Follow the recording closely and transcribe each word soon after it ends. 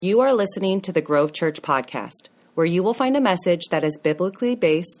You are listening to the Grove Church podcast, where you will find a message that is biblically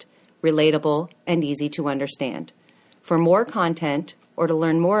based, relatable, and easy to understand. For more content or to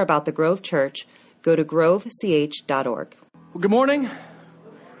learn more about the Grove Church, go to grovech.org. Well, good morning.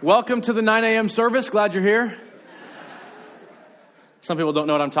 Welcome to the 9 a.m. service. Glad you're here. Some people don't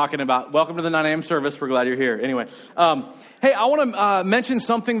know what I'm talking about. Welcome to the 9 a.m. service. We're glad you're here. Anyway, hey, I want to mention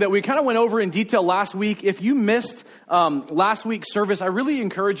something that we kind of went over in detail last week. If you missed last week's service, I really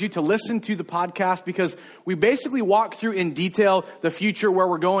encourage you to listen to the podcast because we basically walk through in detail the future, where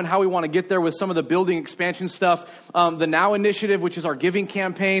we're going, how we want to get there with some of the building expansion stuff, the Now Initiative, which is our giving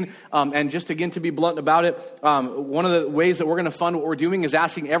campaign. And just again, to be blunt about it, one of the ways that we're going to fund what we're doing is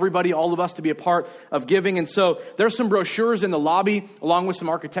asking everybody, all of us, to be a part of giving. And so there's some brochures in the lobby, along with some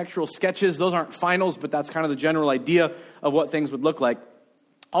architectural sketches. Those aren't finals, but that's kind of the general idea of what things would look like.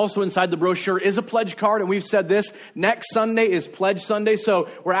 Also inside the brochure is a pledge card, and we've said this, next Sunday is Pledge Sunday, so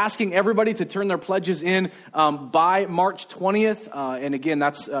we're asking everybody to turn their pledges in by March 20th, and again,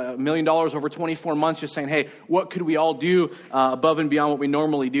 that's $1 million over 24 months, just saying, hey, what could we all do above and beyond what we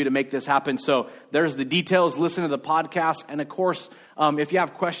normally do to make this happen? So there's the details. Listen to the podcast, and of course, if you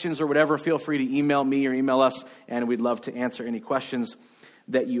have questions or whatever, feel free to email me or email us, and we'd love to answer any questions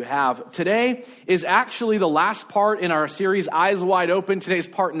that you have. Today is actually the last part in our series, Eyes Wide Open. Today's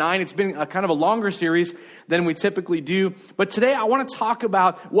part 9. It's been a kind of a longer series than we typically do. But today I want to talk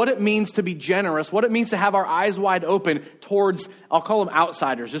about what it means to be generous, what it means to have our eyes wide open towards, I'll call them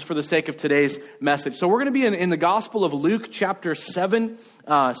outsiders, just for the sake of today's message. So we're going to be in the Gospel of Luke, chapter 7.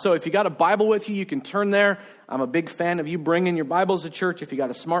 So if you got a Bible with you, you can turn there. I'm a big fan of you bringing your Bibles to church. If you got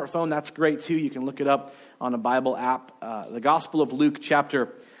a smartphone, that's great too. You can look it up on a Bible app. The Gospel of Luke,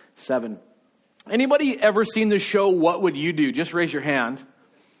 chapter 7. Anybody ever seen the show, What Would You Do? Just raise your hand.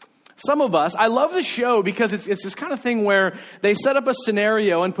 Some of us, I love the show because it's this kind of thing where they set up a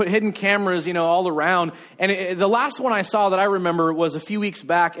scenario and put hidden cameras, all around. And the last one I saw that I remember was a few weeks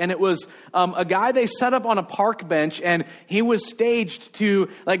back, and it was a guy they set up on a park bench, and he was staged to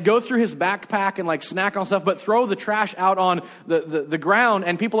go through his backpack and snack on stuff, but throw the trash out on the ground,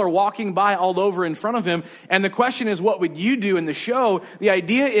 and people are walking by all over in front of him. And the question is, what would you do in the show? The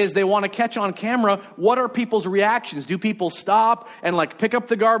idea is they want to catch on camera, what are people's reactions? Do people stop and pick up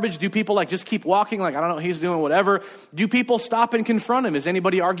the garbage? Do people just keep walking? I don't know, he's doing whatever. Do people stop and confront him? Is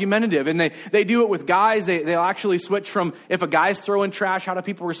anybody argumentative? And they do it with guys. They'll actually switch from, if a guy's throwing trash, how do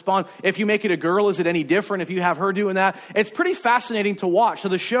people respond? If you make it a girl, is it any different if you have her doing that? It's pretty fascinating to watch. So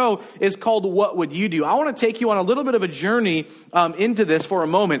the show is called What Would You Do? I want to take you on a little bit of a journey into this for a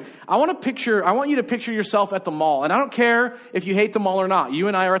moment. I want you to picture yourself at the mall. And I don't care if you hate the mall or not. You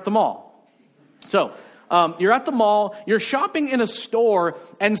and I are at the mall. So you're at the mall, you're shopping in a store,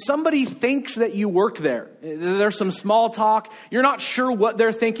 and somebody thinks that you work there. There's some small talk. You're not sure what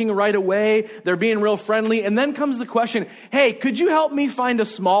they're thinking right away. They're being real friendly. And then comes the question, hey, could you help me find a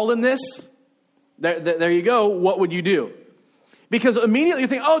small in this? There you go. What would you do? Because immediately you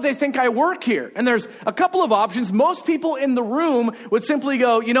think, oh, they think I work here. And there's a couple of options. Most people in the room would simply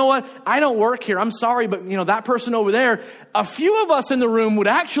go, you know what? I don't work here. I'm sorry, but that person over there. A few of us in the room would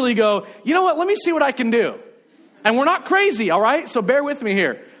actually go, you know what? Let me see what I can do. And we're not crazy, all right? So bear with me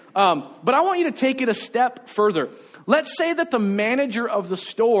here. But I want you to take it a step further. Let's say that the manager of the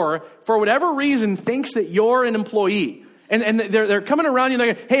store, for whatever reason, thinks that you're an employee. And they're coming around you and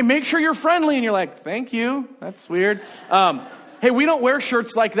they're like, hey, make sure you're friendly. And you're like, thank you. That's weird. Hey, we don't wear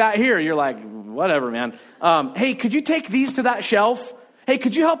shirts like that here. You're like, whatever, man. Hey, could you take these to that shelf? Hey,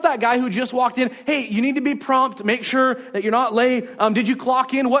 could you help that guy who just walked in? Hey, you need to be prompt. Make sure that you're not late. Did you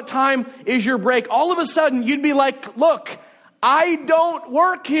clock in? What time is your break? All of a sudden, you'd be like, look, I don't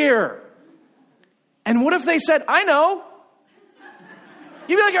work here. And what if they said, I know?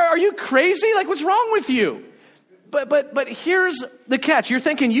 You'd be like, are you crazy? What's wrong with you? But here's the catch. You're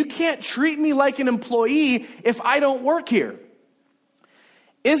thinking, you can't treat me like an employee if I don't work here.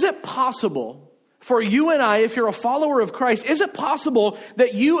 Is it possible for you and I, if you're a follower of Christ, is it possible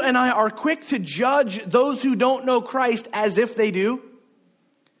that you and I are quick to judge those who don't know Christ as if they do?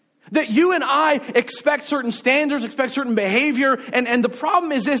 That you and I expect certain standards, expect certain behavior, and the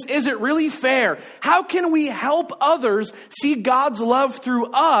problem is this, is it really fair? How can we help others see God's love through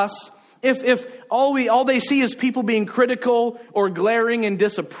us if all they see is people being critical or glaring in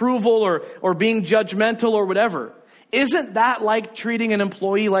disapproval or being judgmental or whatever? Isn't that like treating an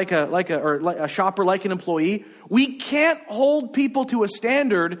employee like a shopper like an employee? We can't hold people to a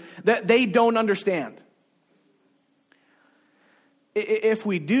standard that they don't understand. If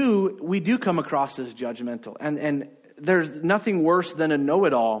we do come across as judgmental. And there's nothing worse than a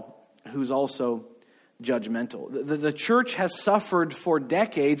know-it-all who's also judgmental. The church has suffered for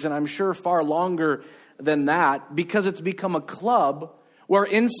decades, and I'm sure far longer than that, because it's become a club where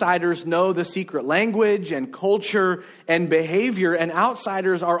insiders know the secret language and culture and behavior, and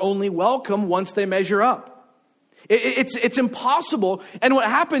outsiders are only welcome once they measure up. It's impossible. And what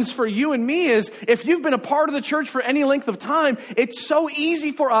happens for you and me is, if you've been a part of the church for any length of time, it's so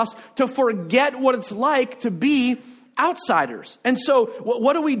easy for us to forget what it's like to be outsiders. And so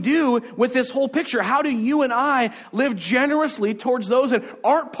what do we do with this whole picture? How do you and I live generously towards those that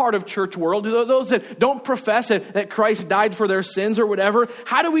aren't part of church world, those that don't profess that Christ died for their sins or whatever?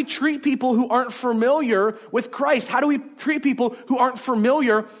 How do we treat people who aren't familiar with Christ? How do we treat people who aren't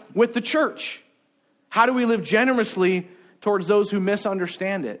familiar with the church? How do we live generously towards those who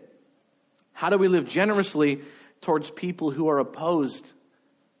misunderstand it? How do we live generously towards people who are opposed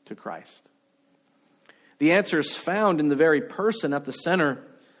to Christ? The answer is found in the very person at the center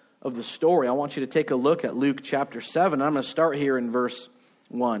of the story. I want you to take a look at Luke chapter 7. I'm going to start here in verse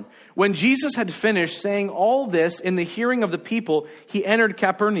 1. When Jesus had finished saying all this in the hearing of the people, he entered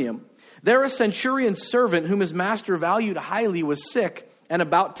Capernaum. There a centurion's servant, whom his master valued highly, was sick and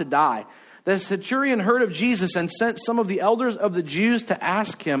about to die. The centurion heard of Jesus and sent some of the elders of the Jews to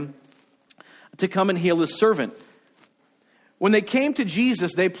ask him to come and heal his servant. When they came to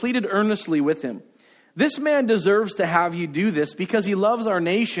Jesus, they pleaded earnestly with him. This man deserves to have you do this because he loves our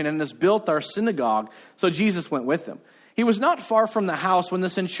nation and has built our synagogue. So Jesus went with them. He was not far from the house when the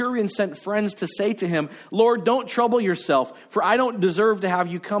centurion sent friends to say to him, Lord, don't trouble yourself, for I don't deserve to have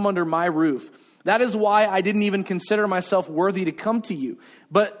you come under my roof. That is why I didn't even consider myself worthy to come to you.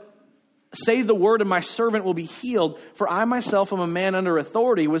 But say the word and my servant will be healed, for I myself am a man under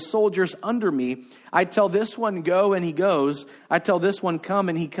authority with soldiers under me. I tell this one, go, and he goes. I tell this one, come,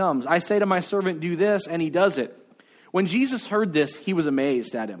 and he comes. I say to my servant, do this, and he does it. When Jesus heard this, he was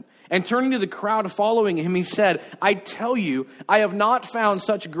amazed at him. And turning to the crowd following him, he said, I tell you, I have not found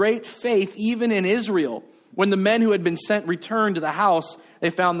such great faith even in Israel. When the men who had been sent returned to the house, they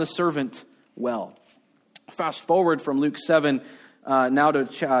found the servant well. Fast forward from Luke 7 now to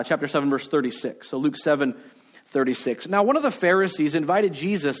chapter 7, verse 36. So Luke 7, 36. Now one of the Pharisees invited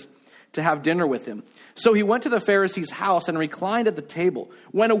Jesus to have dinner with him. So he went to the Pharisee's house and reclined at the table.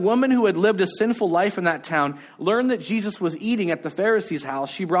 When a woman who had lived a sinful life in that town learned that Jesus was eating at the Pharisee's house,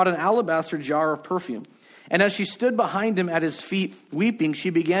 she brought an alabaster jar of perfume. And as she stood behind him at his feet, weeping, she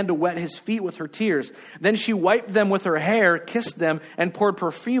began to wet his feet with her tears. Then she wiped them with her hair, kissed them, and poured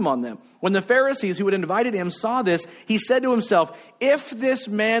perfume on them. When the Pharisees who had invited him saw this, he said to himself, if this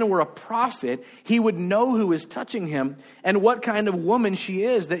man were a prophet, he would know who is touching him and what kind of woman she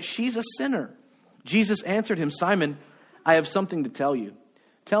is, that she's a sinner. Jesus answered him, Simon, I have something to tell you.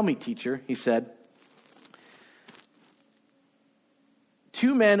 Tell me, teacher, he said.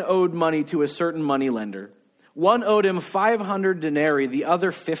 2 men owed money to a certain moneylender. One owed him 500 denarii, the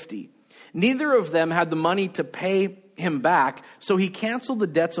other 50. Neither of them had the money to pay him back, so he canceled the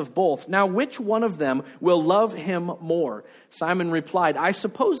debts of both. Now, which one of them will love him more? Simon replied, I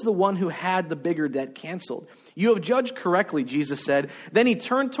suppose the one who had the bigger debt canceled. You have judged correctly, Jesus said. Then he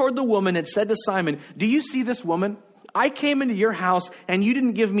turned toward the woman and said to Simon, do you see this woman? I came into your house and you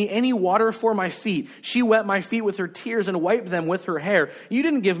didn't give me any water for my feet. She wet my feet with her tears and wiped them with her hair. You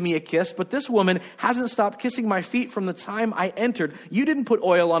didn't give me a kiss, but this woman hasn't stopped kissing my feet from the time I entered. You didn't put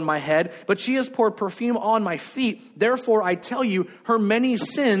oil on my head, but she has poured perfume on my feet. Therefore, I tell you, her many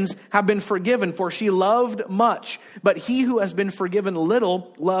sins have been forgiven, for she loved much. But he who has been forgiven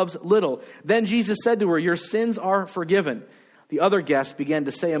little loves little. Then Jesus said to her, your sins are forgiven. The other guests began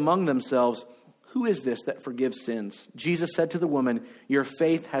to say among themselves, who is this that forgives sins? Jesus said to the woman, your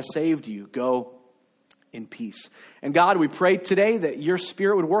faith has saved you. Go in peace. And God, we pray today that your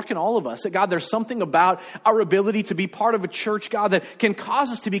Spirit would work in all of us. That God, there's something about our ability to be part of a church, God, that can cause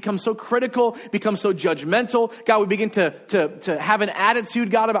us to become so critical, become so judgmental. God, we begin to have an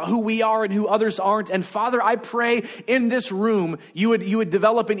attitude, God, about who we are and who others aren't. And Father, I pray in this room, you would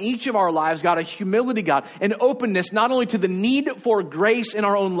develop in each of our lives, God, a humility, God, an openness, not only to the need for grace in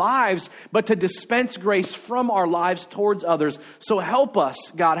our own lives, but to dispense grace from our lives towards others. So help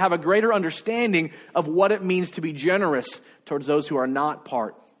us, God, have a greater understanding of what it means to be generous towards those who are not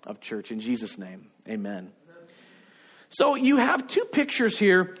part of church. In Jesus' name, amen. So you have 2 pictures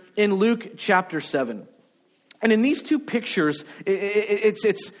here in Luke chapter 7. And in these 2 pictures,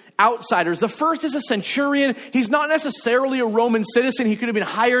 it's outsiders. The first is a centurion. He's not necessarily a Roman citizen. He could have been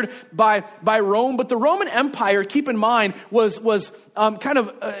hired by Rome, but the Roman Empire, keep in mind, was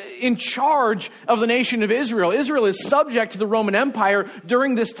in charge of the nation of Israel. Israel is subject to the Roman Empire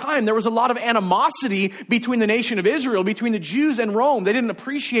during this time. There was a lot of animosity between the nation of Israel, between the Jews and Rome. They didn't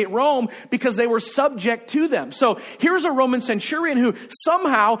appreciate Rome because they were subject to them. So here's a Roman centurion who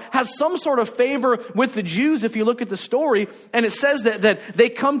somehow has some sort of favor with the Jews, if you look at the story, and it says that they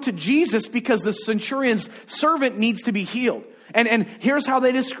come to Jesus because the centurion's servant needs to be healed. And here's how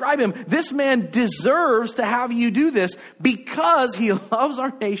they describe him. This man deserves to have you do this because he loves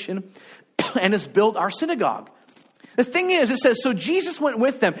our nation and has built our synagogue. The thing is, it says, so Jesus went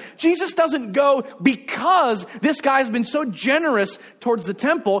with them. Jesus doesn't go because this guy's been so generous towards the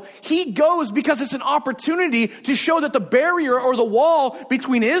temple. He goes because it's an opportunity to show that the barrier or the wall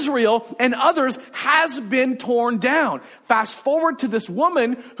between Israel and others has been torn down. Fast forward to this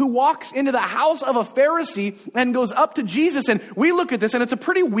woman who walks into the house of a Pharisee and goes up to Jesus. And we look at this and it's a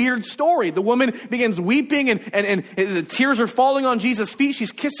pretty weird story. The woman begins weeping and the tears are falling on Jesus' feet.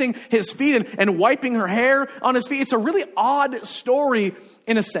 She's kissing his feet and wiping her hair on his feet. It's a really odd story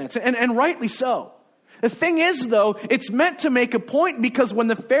in a sense, and rightly so. The thing is, though, it's meant to make a point because when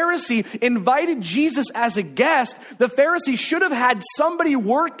the Pharisee invited Jesus as a guest, the Pharisee should have had somebody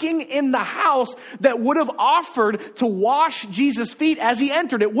working in the house that would have offered to wash Jesus' feet as he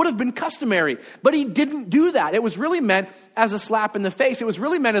entered. It would have been customary, but he didn't do that. It was really meant as a slap in the face. It was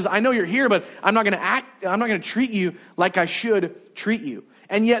really meant as, I know you're here, but I'm not going to treat you like I should treat you.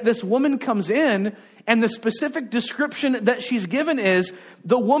 And yet this woman comes in, and the specific description that she's given is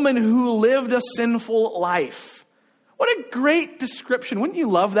the woman who lived a sinful life. What a great description. Wouldn't you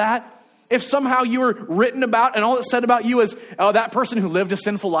love that? If somehow you were written about and all it said about you is, oh, that person who lived a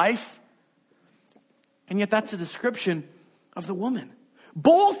sinful life. And yet that's a description of the woman.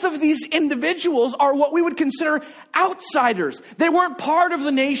 Both of these individuals are what we would consider outsiders. They weren't part of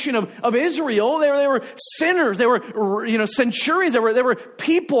the nation of Israel. They were sinners. They were, centurions. They were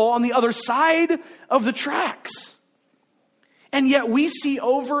people on the other side of the tracks. And yet we see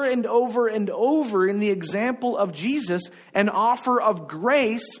over and over and over in the example of Jesus an offer of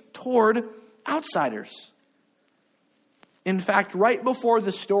grace toward outsiders. In fact, right before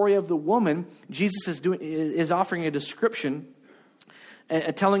the story of the woman, Jesus is offering a description,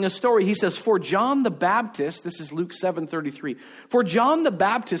 telling a story. He says, for John the Baptist, this is Luke 7:33, for John the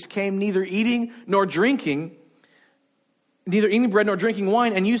Baptist came neither eating bread nor drinking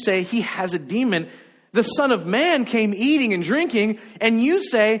wine, and you say he has a demon. The Son of Man came eating and drinking, and you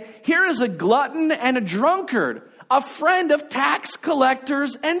say, here is a glutton and a drunkard, a friend of tax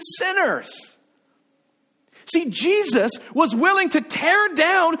collectors and sinners. See, Jesus was willing to tear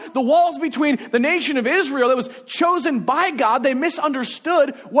down the walls between the nation of Israel that was chosen by God. They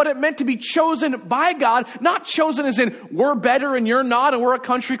misunderstood what it meant to be chosen by God. Not chosen as in we're better and you're not and we're a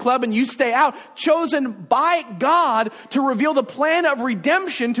country club and you stay out. Chosen by God to reveal the plan of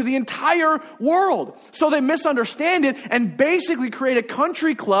redemption to the entire world. So they misunderstand it and basically create a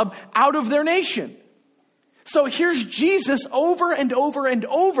country club out of their nation. So here's Jesus over and over and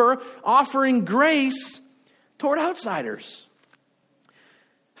over offering grace toward outsiders.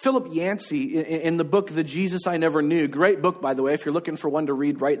 Philip Yancey, in the book, The Jesus I Never Knew, great book, by the way. If you're looking for one to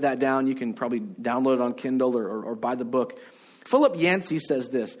read, write that down. You can probably download it on Kindle or buy the book. Philip Yancey says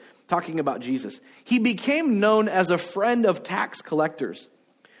this, talking about Jesus. He became known as a friend of tax collectors,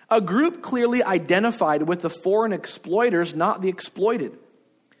 a group clearly identified with the foreign exploiters, not the exploited.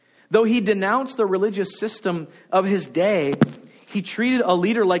 Though he denounced the religious system of his day, he treated a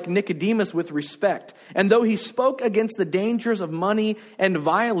leader like Nicodemus with respect. And though he spoke against the dangers of money and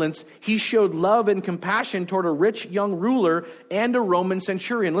violence, he showed love and compassion toward a rich young ruler and a Roman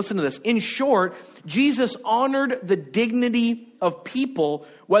centurion. Listen to this. In short, Jesus honored the dignity of people,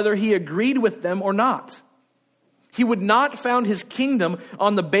 whether he agreed with them or not. He would not found his kingdom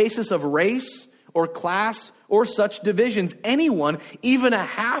on the basis of race or class or such divisions. Anyone, even a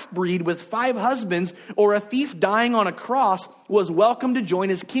half-breed with 5 husbands or a thief dying on a cross, was welcome to join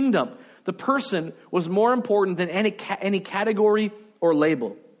his kingdom. The person was more important than any category or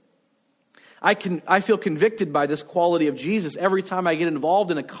label. I feel convicted by this quality of Jesus every time I get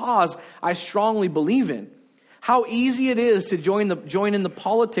involved in a cause I strongly believe in. How easy it is to join in the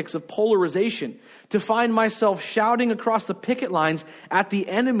politics of polarization, to find myself shouting across the picket lines at the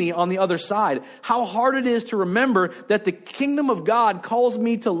enemy on the other side. How hard it is to remember that the kingdom of God calls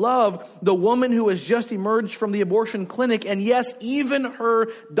me to love the woman who has just emerged from the abortion clinic, and yes, even her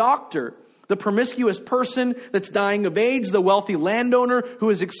doctor. the promiscuous person that's dying of AIDS, the wealthy landowner who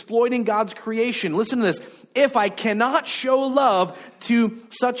is exploiting God's creation. Listen to this. If I cannot show love to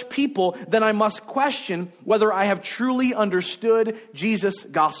such people, then I must question whether I have truly understood Jesus'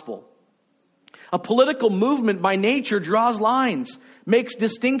 gospel. A political movement by nature draws lines, makes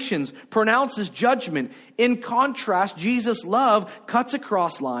distinctions, pronounces judgment. In contrast, Jesus' love cuts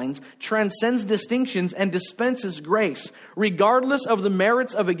across lines, transcends distinctions, and dispenses grace, regardless of the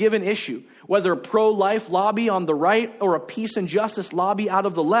merits of a given issue. Whether a pro-life lobby on the right or a peace and justice lobby out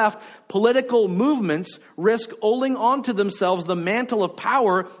of the left, political movements risk holding onto themselves the mantle of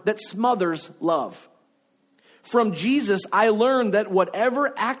power that smothers love. From Jesus, I learned that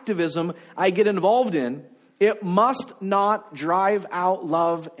whatever activism I get involved in, it must not drive out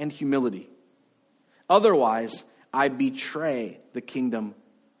love and humility. Otherwise, I betray the kingdom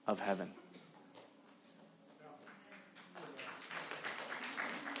of heaven.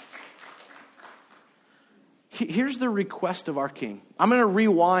 Here's the request of our King. I'm going to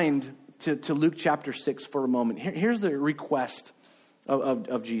rewind to Luke chapter 6 for a moment. Here's the request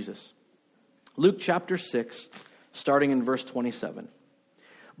of Jesus. Luke chapter 6, starting in verse 27.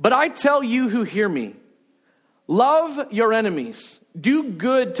 But I tell you who hear me, love your enemies, do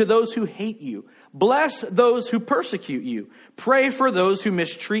good to those who hate you, bless those who persecute you, pray for those who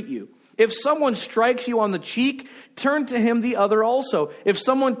mistreat you. If someone strikes you on the cheek, turn to him the other also. If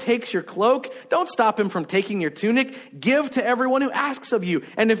someone takes your cloak, don't stop him from taking your tunic. Give to everyone who asks of you.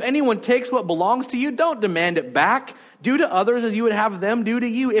 And if anyone takes what belongs to you, don't demand it back. Do to others as you would have them do to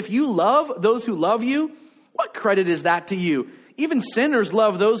you. If you love those who love you, what credit is that to you? Even sinners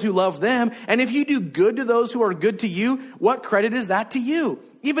love those who love them. And if you do good to those who are good to you, what credit is that to you?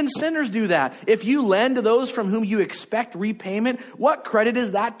 Even sinners do that. If you lend to those from whom you expect repayment, what credit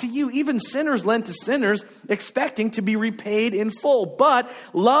is that to you? Even sinners lend to sinners, expecting to be repaid in full. But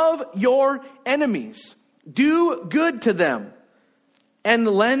love your enemies. Do good to them and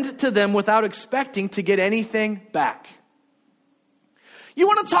lend to them without expecting to get anything back. You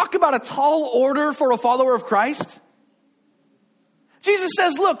want to talk about a tall order for a follower of Christ? Jesus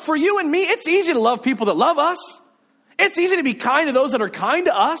says, look, for you and me, it's easy to love people that love us. It's easy to be kind to those that are kind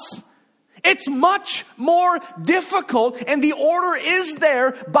to us. It's much more difficult, and the order is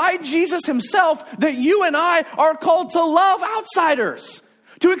there by Jesus himself that you and I are called to love outsiders,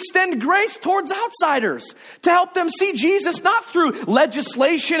 to extend grace towards outsiders, to help them see Jesus not through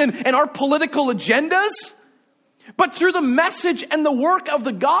legislation and our political agendas, but through the message and the work of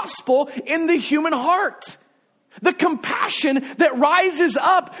the gospel in the human heart. The compassion that rises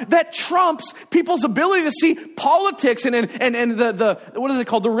up that trumps people's ability to see politics and the what is it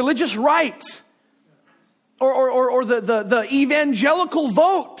called? The religious right. Or the evangelical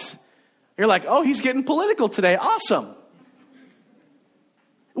vote. You're like, oh, he's getting political today. Awesome.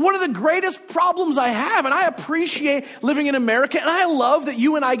 One of the greatest problems I have, and I appreciate living in America, and I love that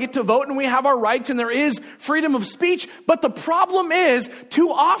you and I get to vote and we have our rights and there is freedom of speech. But the problem is, too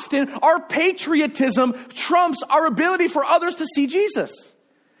often, our patriotism trumps our ability for others to see Jesus.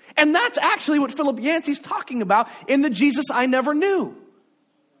 And that's actually what Philip Yancey's talking about in the Jesus I Never Knew.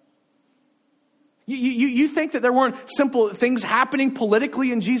 You think that there weren't simple things happening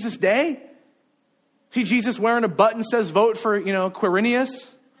politically in Jesus' day? See Jesus wearing a button that says vote for,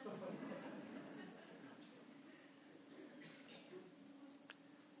 Quirinius?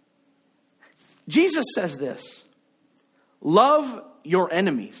 Jesus says this, love your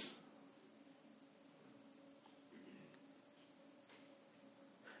enemies.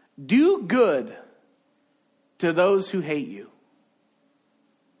 Do good to those who hate you.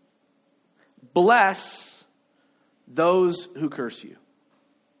 Bless those who curse you.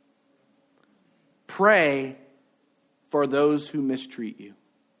 Pray for those who mistreat you.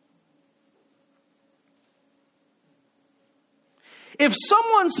 If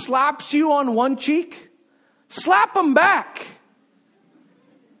someone slaps you on one cheek, slap them back.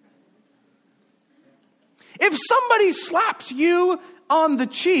 If somebody slaps you on the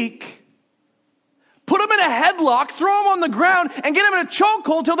cheek, put them in a headlock, throw them on the ground, and get them in a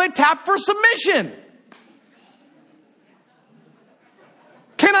chokehold till they tap for submission.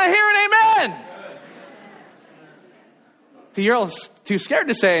 Can I hear an amen? You're all too scared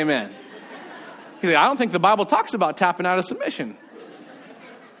to say amen. I don't think the Bible talks about tapping out of submission.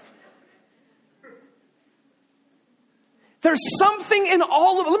 There's something in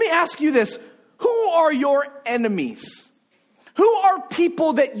all of it. Let me ask you this. Who are your enemies? Who are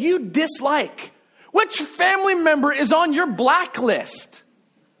people that you dislike? Which family member is on your blacklist?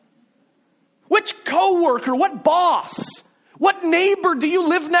 Which coworker? What boss? What neighbor do you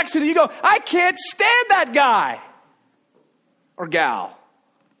live next to that you go, I can't stand that guy or gal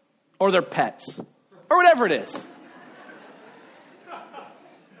or their pets or whatever it is.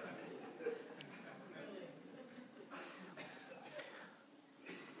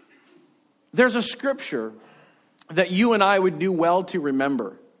 There's a scripture that you and I would do well to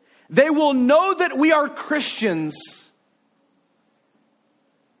remember. They will know that we are Christians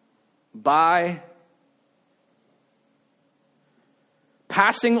by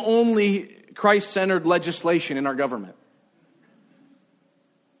passing only Christ-centered legislation in our government.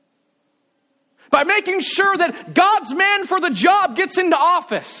 By making sure that God's man for the job gets into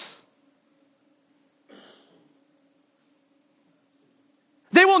office.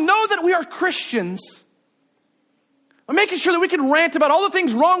 They will know that we are Christians by making sure that we can rant about all the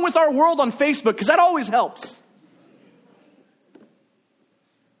things wrong with our world on Facebook, because that always helps.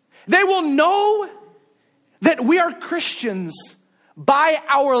 They will know that we are Christians by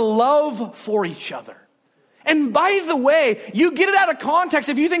our love for each other. And by the way, you get it out of context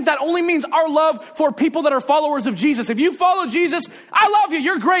if you think that only means our love for people that are followers of Jesus. If you follow Jesus, I love you,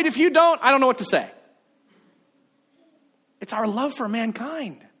 you're great. If you don't, I don't know what to say. It's our love for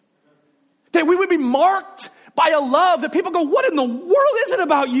mankind. That we would be marked by a love that people go, what in the world is it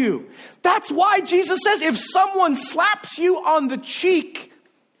about you? That's why Jesus says, if someone slaps you on the cheek,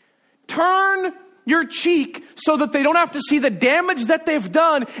 turn your cheek so that they don't have to see the damage that they've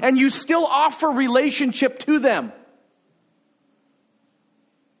done and you still offer relationship to them.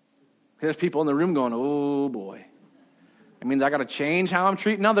 There's people in the room going, oh boy. It means I got to change how I'm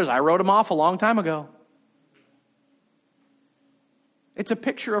treating others. I wrote them off a long time ago. It's a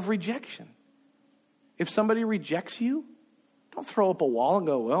picture of rejection. If somebody rejects you, don't throw up a wall and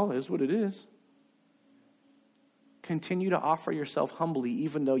go, well, it is what it is. Continue to offer yourself humbly,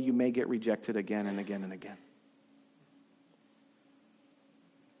 even though you may get rejected again and again and again.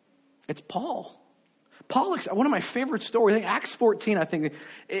 It's Paul. Paul, one of my favorite stories, Acts 14, I think,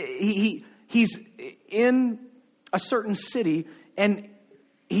 he's in a certain city and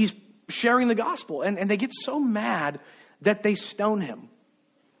he's sharing the gospel. And they get so mad that they stone him.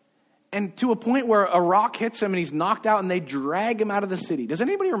 And to a point where a rock hits him and he's knocked out and they drag him out of the city. Does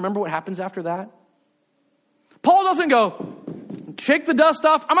anybody remember what happens after that? Paul doesn't go, shake the dust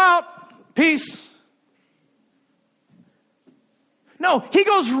off, I'm out, peace. No, he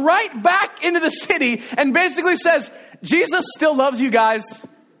goes right back into the city and basically says, Jesus still loves you guys.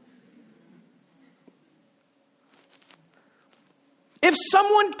 If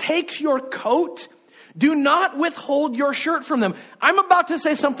someone takes your coat, do not withhold your shirt from them. I'm about to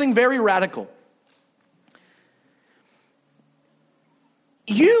say something very radical.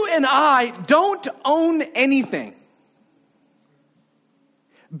 You and I don't own anything.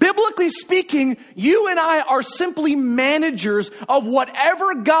 Biblically speaking, you and I are simply managers of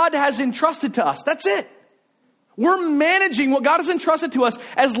whatever God has entrusted to us. That's it. We're managing what God has entrusted to us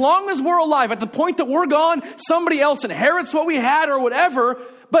as long as we're alive. At the point that we're gone, somebody else inherits what we had or whatever.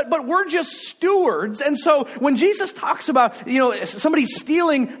 But we're just stewards. And so when Jesus talks about, somebody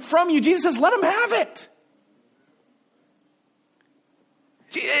stealing from you, Jesus says, let them have it.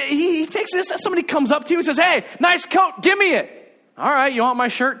 He takes this, somebody comes up to you and says, hey, nice coat, give me it. All right, you want my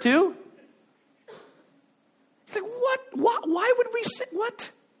shirt too? He's like, what? Why would we say,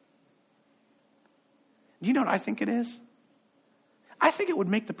 what? You know what I think it is? I think it would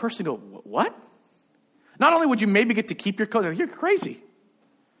make the person go, what? Not only would you maybe get to keep your coat, you're crazy.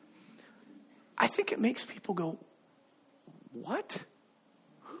 I think it makes people go, what?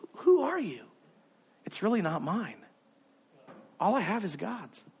 Who are you? It's really not mine. All I have is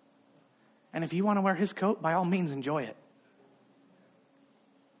God's. And if you want to wear his coat, by all means, enjoy it.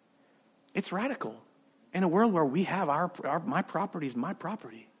 It's radical. In a world where we have my property is my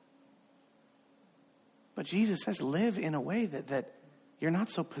property. But Jesus says, live in a way that you're not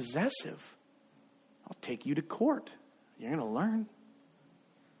so possessive. I'll take you to court. You're going to learn.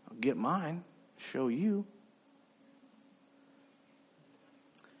 I'll get mine. Show you.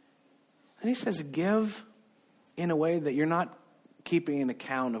 And he says, give in a way that you're not keeping an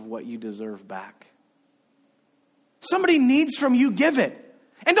account of what you deserve back. Somebody needs from you, give it.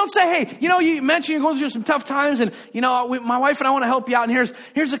 And don't say, hey, you mentioned you're going through some tough times and, my wife and I want to help you out and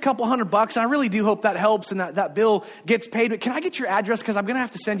here's a couple $100 and I really do hope that helps and that bill gets paid. But can I get your address because I'm going to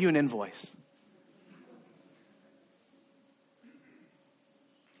have to send you an invoice?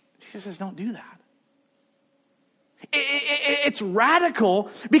 She says, don't do that. It's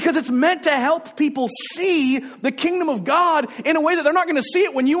radical because it's meant to help people see the kingdom of God in a way that they're not going to see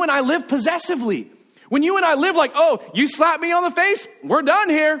it when you and I live possessively. When you and I live like, oh, you slap me on the face, we're done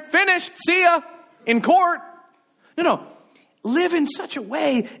here, finished, see ya, in court. No. Live in such a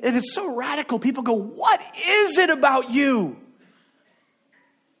way that it's so radical. People go, what is it about you?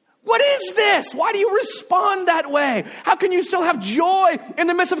 What is this? Why do you respond that way? How can you still have joy in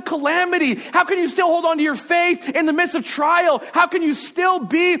the midst of calamity? How can you still hold on to your faith in the midst of trial? How can you still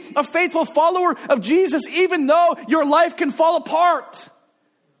be a faithful follower of Jesus even though your life can fall apart?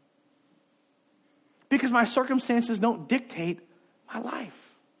 Because my circumstances don't dictate my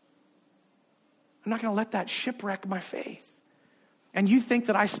life. I'm not going to let that shipwreck my faith. And you think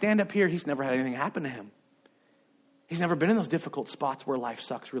that I stand up here, he's never had anything happen to him. He's never been in those difficult spots where life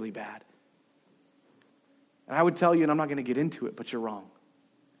sucks really bad. And I would tell you, and I'm not going to get into it, but you're wrong.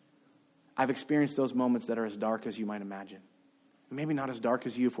 I've experienced those moments that are as dark as you might imagine. Maybe not as dark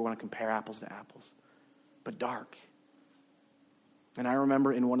as you if we want to compare apples to apples, but dark. And I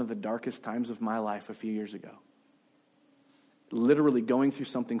remember in one of the darkest times of my life a few years ago, literally going through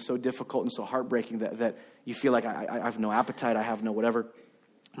something so difficult and so heartbreaking that you feel like I have no appetite, I have no whatever.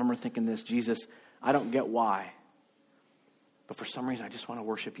 I remember thinking this, Jesus, I don't get why, but for some reason I just want to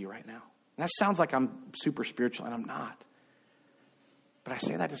worship you right now. And that sounds like I'm super spiritual, and I'm not. But I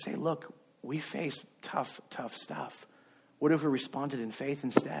say that to say, look, we face tough stuff. What if we responded in faith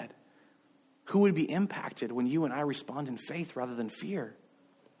instead? Who would be impacted when you and I respond in faith rather than fear?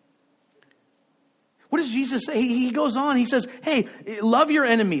 What does Jesus say? He goes on, he says, hey, love your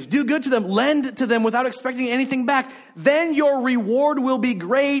enemies, do good to them, lend to them without expecting anything back. Then your reward will be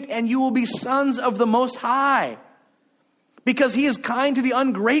great and you will be sons of the Most High. Because he is kind to the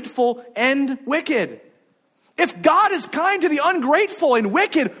ungrateful and wicked. If God is kind to the ungrateful and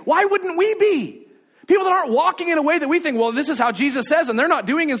wicked, why wouldn't we be? People that aren't walking in a way that we think, well, this is how Jesus says, and they're not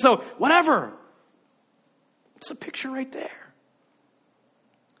doing it, so whatever. It's a picture right there.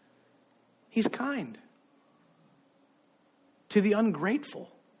 He's kind to the ungrateful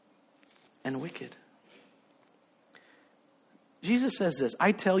and wicked. Jesus says this,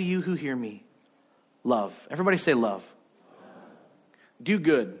 I tell you who hear me, love. Everybody say love. Do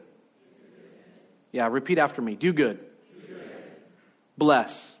good. Yeah, repeat after me. Do good.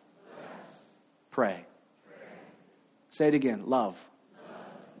 Bless. Pray. Say it again. Love.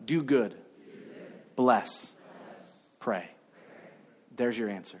 Do good. Bless. Pray. There's your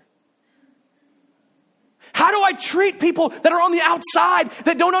answer. How do I treat people that are on the outside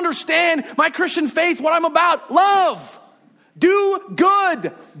that don't understand my Christian faith, what I'm about? Love. Do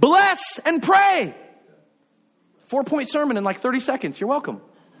good. Bless and pray. 4-point sermon in like 30 seconds. You're welcome.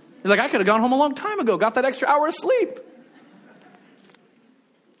 You're like, I could have gone home a long time ago. Got that extra hour of sleep.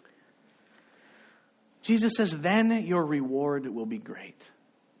 Jesus says, then your reward will be great.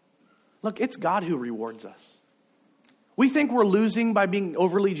 Look, it's God who rewards us. We think we're losing by being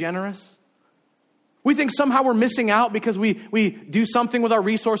overly generous. We think somehow we're missing out because we do something with our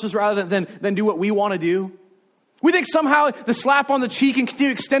resources rather than do what we want to do. We think somehow the slap on the cheek and continue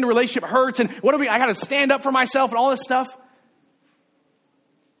to extend a relationship hurts, and I got to stand up for myself and all this stuff.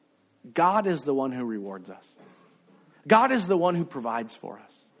 God is the one who rewards us. God is the one who provides for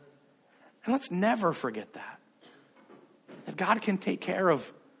us. And let's never forget that God can take care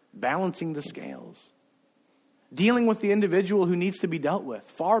of balancing the scales, dealing with the individual who needs to be dealt with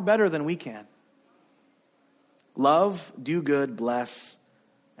far better than we can. Love, do good, bless,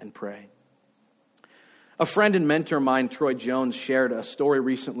 and pray. A friend and mentor of mine, Troy Jones, shared a story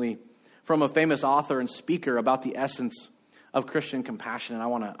recently from a famous author and speaker about the essence of Christian compassion. And I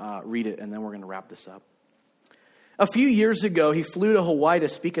want to read it, and then we're going to wrap this up. A few years ago, he flew to Hawaii to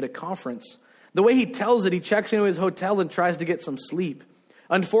speak at a conference. The way he tells it, he checks into his hotel and tries to get some sleep.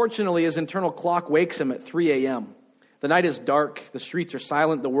 Unfortunately, his internal clock wakes him at 3 a.m. The night is dark, the streets are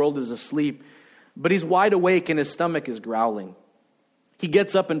silent, the world is asleep. But he's wide awake and his stomach is growling. He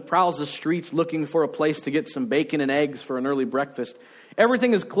gets up and prowls the streets looking for a place to get some bacon and eggs for an early breakfast.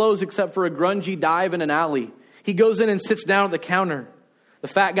 Everything is closed except for a grungy dive in an alley. He goes in and sits down at the counter. The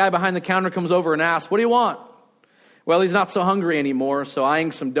fat guy behind the counter comes over and asks, "What do you want?" Well, he's not so hungry anymore, so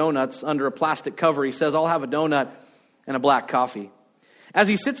eyeing some donuts under a plastic cover, he says, "I'll have a donut and a black coffee." As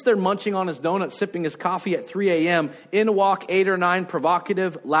he sits there munching on his donut, sipping his coffee at 3 a.m., in walk 8 or 9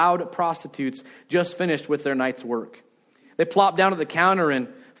 provocative, loud prostitutes just finished with their night's work. They plop down at the counter and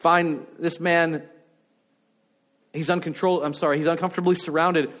find this man, he's uncomfortably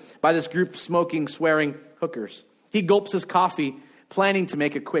surrounded by this group of smoking, swearing hookers. He gulps his coffee, planning to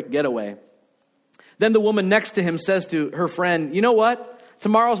make a quick getaway. Then the woman next to him says to her friend, "You know what?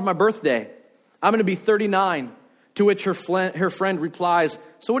 Tomorrow's my birthday. I'm going to be 39. To which her friend replies,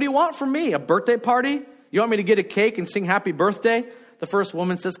 "So what do you want from me? A birthday party? You want me to get a cake and sing happy birthday?" The first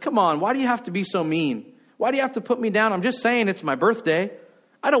woman says, "Come on, why do you have to be so mean? Why do you have to put me down? I'm just saying it's my birthday.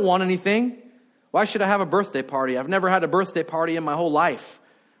 I don't want anything. Why should I have a birthday party? I've never had a birthday party in my whole life.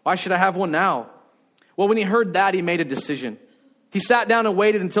 Why should I have one now?" Well, when he heard that, he made a decision. He sat down and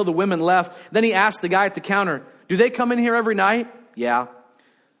waited until the women left. Then he asked the guy at the counter, do they come in here every night? Yeah.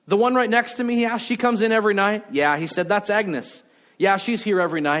 The one right next to me, he asked, she comes in every night? Yeah. He said, that's Agnes. Yeah, she's here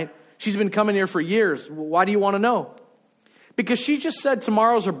every night. She's been coming here for years. Why do you want to know? Because she just said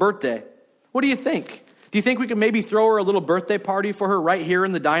tomorrow's her birthday. What do you think? Do you think we could maybe throw her a little birthday party for her right here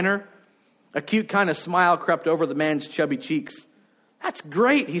in the diner? A cute kind of smile crept over the man's chubby cheeks. That's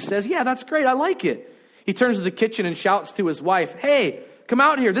great, he says. Yeah, that's great. I like it. He turns to the kitchen and shouts to his wife, hey, come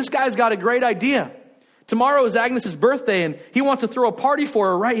out here. This guy's got a great idea. Tomorrow is Agnes's birthday, and he wants to throw a party for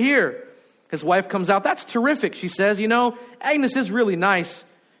her right here. His wife comes out. That's terrific, she says. You know, Agnes is really nice.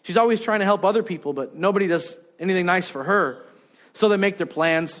 She's always trying to help other people, but nobody does anything nice for her. So they make their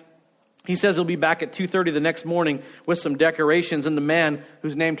plans. He says he'll be back at 2:30 the next morning with some decorations, and the man,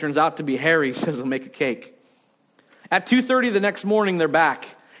 whose name turns out to be Harry, says he'll make a cake. At 2:30 the next morning, they're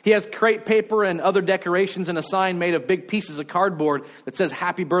back. He has crepe paper and other decorations and a sign made of big pieces of cardboard that says,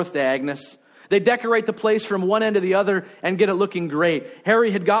 Happy Birthday, Agnes. They decorate the place from one end to the other and get it looking great.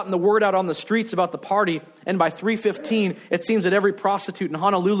 Harry had gotten the word out on the streets about the party, and by 3:15, it seems that every prostitute in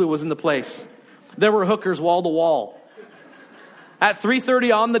Honolulu was in the place. There were hookers wall to wall. At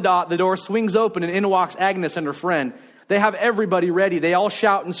 3:30 on the dot, the door swings open and in walks Agnes and her friend. They have everybody ready. They all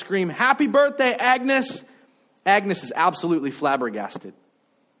shout and scream, Happy birthday, Agnes! Agnes is absolutely flabbergasted.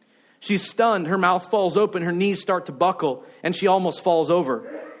 She's stunned. Her mouth falls open. Her knees start to buckle, and she almost falls over.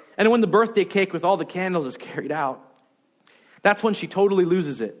 And when the birthday cake with all the candles is carried out, that's when she totally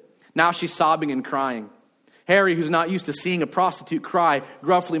loses it. Now she's sobbing and crying. Harry, who's not used to seeing a prostitute cry,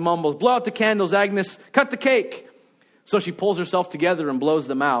 gruffly mumbles, Blow out the candles, Agnes. Cut the cake. So she pulls herself together and blows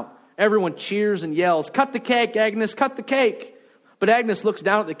them out. Everyone cheers and yells, Cut the cake, Agnes, cut the cake. But Agnes looks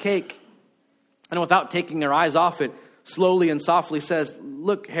down at the cake and without taking their eyes off it, slowly and softly says,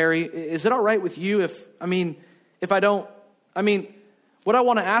 Look, Harry, is it all right with you if what I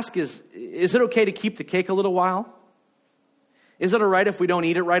want to ask is it okay to keep the cake a little while? Is it all right if we don't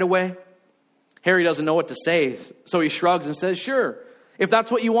eat it right away? Harry doesn't know what to say, so he shrugs and says, Sure. If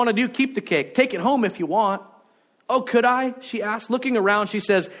that's what you want to do, keep the cake. Take it home if you want. Oh, could I? She asks. Looking around, she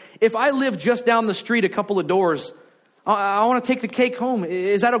says, If I live just down the street a couple of doors, I want to take the cake home.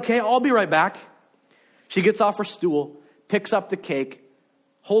 Is that okay? I'll be right back. She gets off her stool, picks up the cake,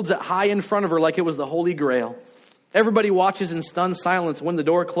 holds it high in front of her like it was the Holy Grail. Everybody watches in stunned silence. When the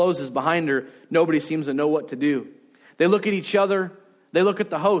door closes behind her, nobody seems to know what to do. They look at each other. They look at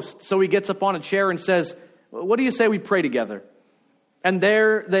the host. So he gets up on a chair and says, What do you say we pray together? And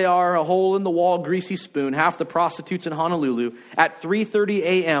there they are, a hole-in-the-wall greasy spoon, half the prostitutes in Honolulu, at 3:30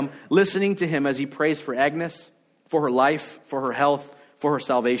 a.m., listening to him as he prays for Agnes, for her life, for her health, for her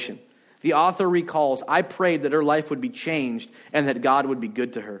salvation. The author recalls, I prayed that her life would be changed and that God would be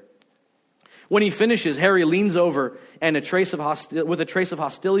good to her. When he finishes, Harry leans over and with a trace of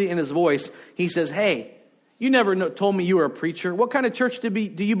hostility in his voice, he says, Hey, you never told me you were a preacher. What kind of church do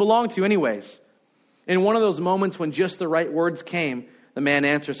you belong to anyways? In one of those moments when just the right words came, the man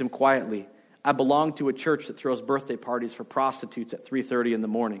answers him quietly, I belong to a church that throws birthday parties for prostitutes at 3:30 in the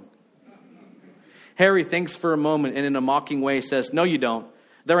morning. Harry thinks for a moment and in a mocking way says, No, you don't.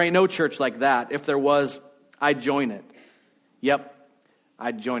 There ain't no church like that. If there was, I'd join it. Yep,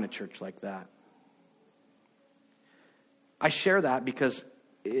 I'd join a church like that. I share that because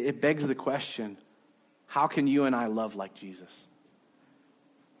it begs the question, how can you and I love like Jesus?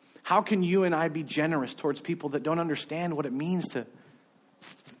 How can you and I be generous towards people that don't understand what it means to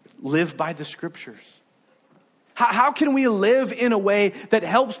live by the scriptures? How can we live in a way that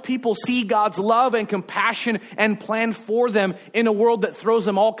helps people see God's love and compassion and plan for them in a world that throws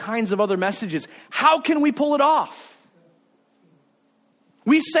them all kinds of other messages? How can we pull it off?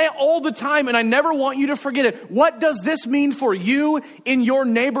 We say it all the time, and I never want you to forget it. What does this mean for you in your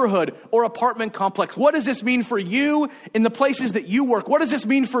neighborhood or apartment complex? What does this mean for you in the places that you work? What does this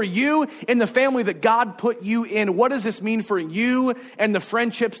mean for you in the family that God put you in? What does this mean for you and the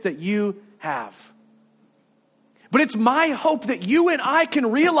friendships that you have? But it's my hope that you and I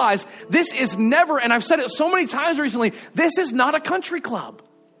can realize this is never, and I've said it so many times recently, this is not a country club.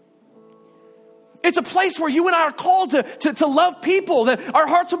 It's a place where you and I are called to love people, that our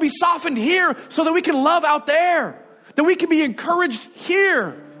hearts will be softened here so that we can love out there, that we can be encouraged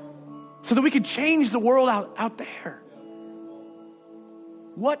here so that we can change the world out there.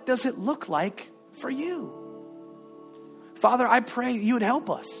 What does it look like for you? Father, I pray you would help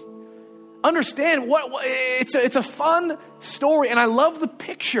us. Understand it's a fun story, and I love the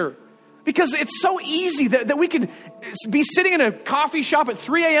picture because it's so easy that we could be sitting in a coffee shop at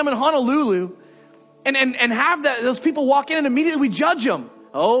 3 a.m. in Honolulu and have those people walk in and immediately we judge them.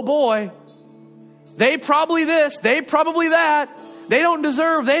 Oh boy, They probably this, they probably that. They don't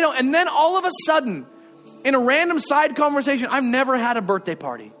deserve, they don't. And then all of a sudden, in a random side conversation, I've never had a birthday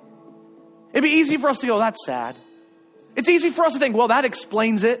party. It'd be easy for us to go, that's sad. It's easy for us to think, well, that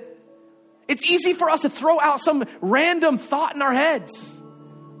explains it. It's easy for us to throw out some random thought in our heads.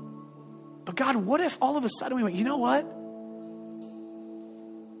 But God, what if all of a sudden we went, you know what?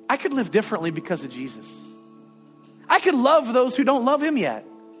 I could live differently because of Jesus. I could love those who don't love him yet.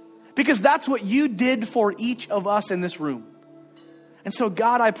 Because that's what you did for each of us in this room. And so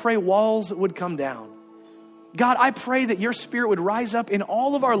God, I pray walls would come down. God, I pray that your Spirit would rise up in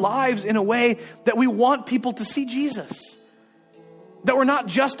all of our lives in a way that we want people to see Jesus. That we're not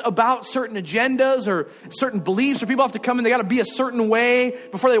just about certain agendas or certain beliefs, or people have to come in, they got to be a certain way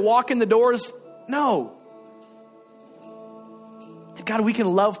before they walk in the doors. No. God, we can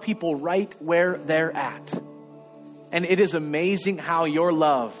love people right where they're at. And it is amazing how your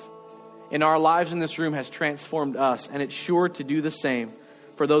love in our lives in this room has transformed us. And it's sure to do the same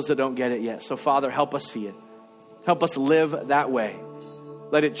for those that don't get it yet. So Father, help us see it. Help us live that way.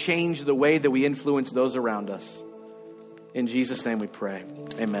 Let it change the way that we influence those around us. In Jesus' name we pray.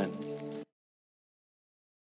 Amen.